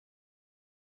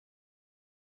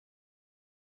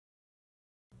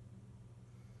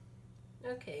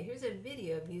Okay, here's a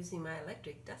video of using my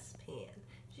electric dustpan.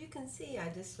 As you can see, I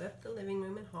just swept the living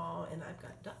room and hall, and I've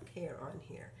got duck hair on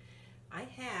here. I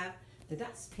have the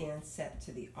dustpan set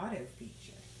to the auto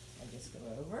feature. I just go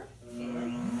over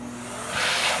and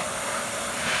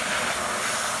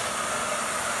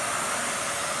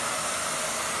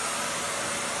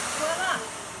voila!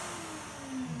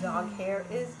 Dog hair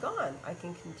is gone. I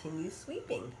can continue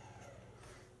sweeping.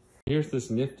 Here's this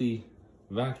nifty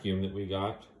vacuum that we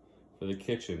got for the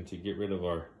kitchen to get rid of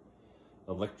our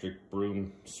electric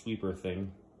broom sweeper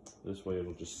thing. This way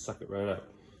it'll just suck it right up.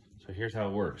 So here's how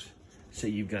it works. Say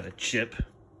you've got a chip.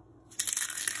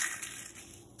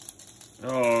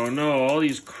 Oh no, all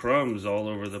these crumbs all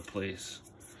over the place.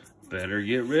 Better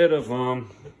get rid of them.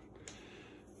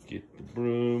 Get the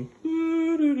broom.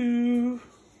 Doo-doo-doo.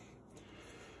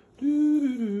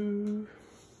 Doo-doo-doo.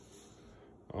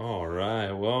 All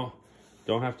right, well,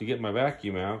 don't have to get my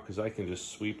vacuum out because I can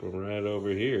just sweep them right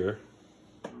over here.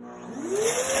 And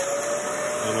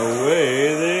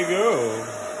away they go.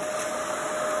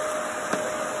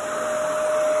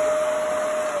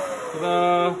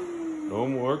 Ta-da! No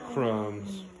more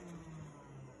crumbs.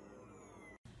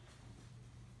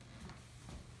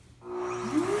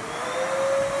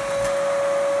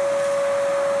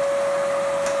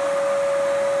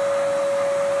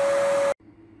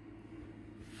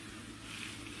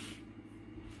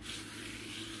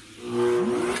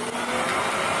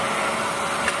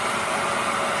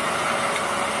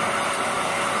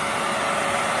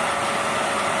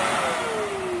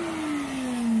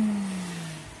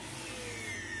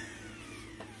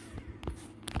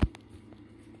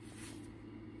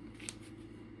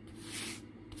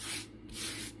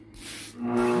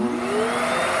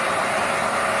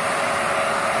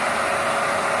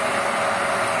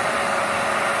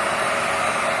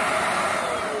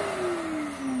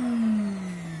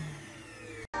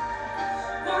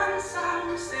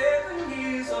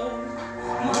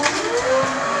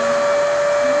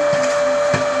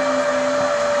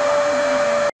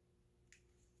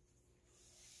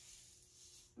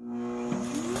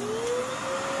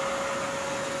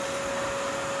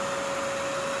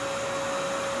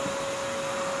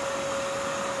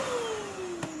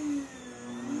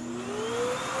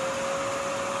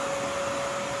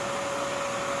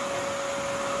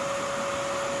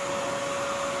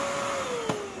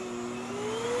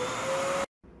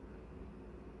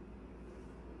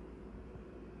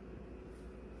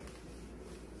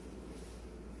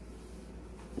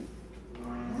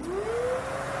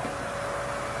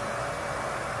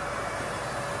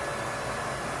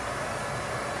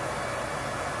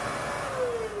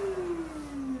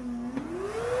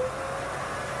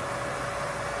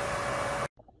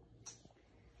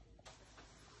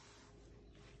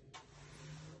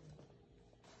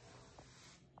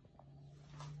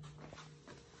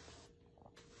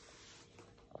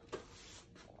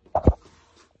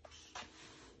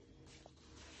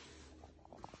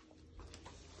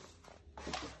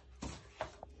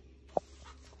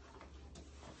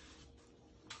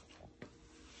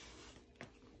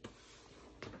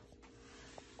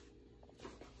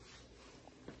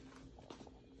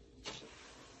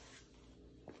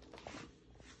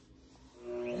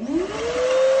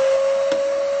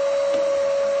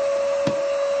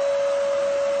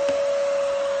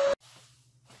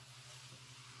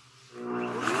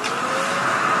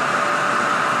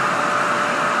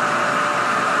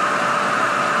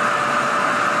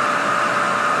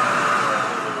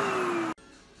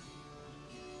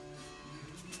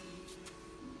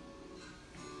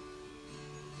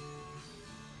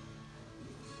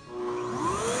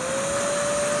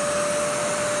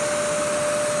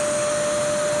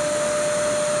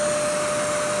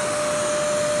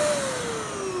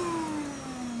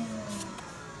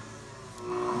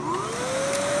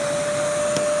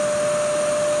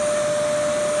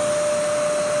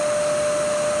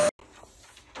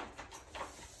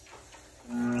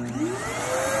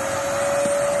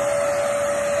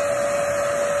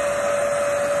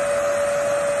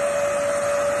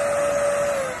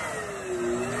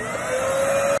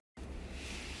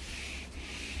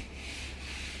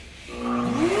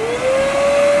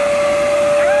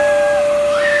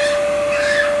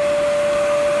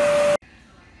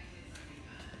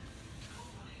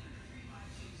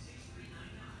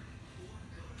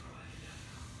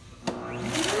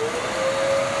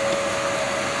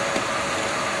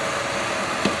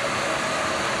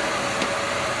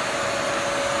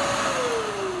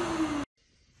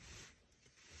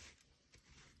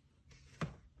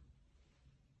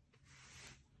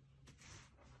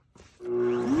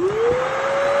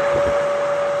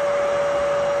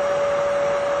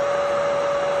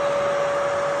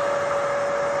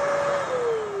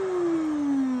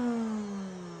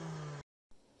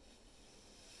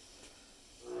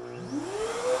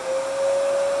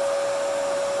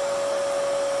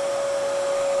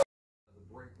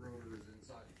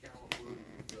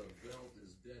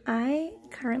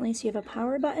 currently. So you have a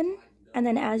power button, and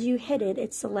then as you hit it,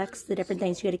 it selects the different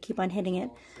things. You got to keep on hitting it.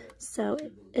 So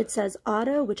it says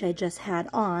auto, which I just had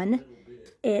on.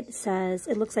 It says,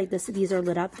 it looks like these are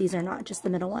lit up. These are not, just the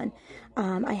middle one.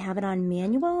 I have it on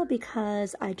manual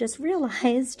because I just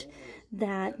realized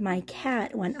that my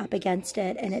cat went up against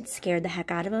it and it scared the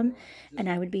heck out of him, and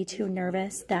I would be too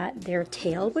nervous that their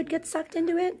tail would get sucked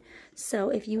into it. So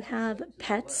if you have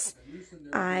pets,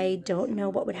 I don't know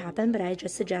what would happen, but I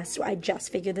just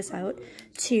figured this out,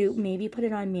 to maybe put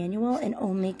it on manual and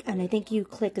I think you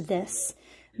click this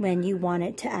when you want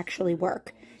it to actually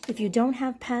work. If you don't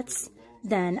have pets,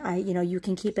 then you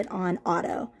can keep it on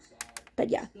auto. But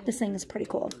yeah, this thing is pretty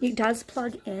cool. It does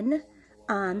plug in,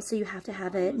 so you have to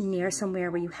have it near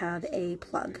somewhere where you have a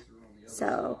plug.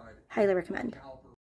 So highly recommend.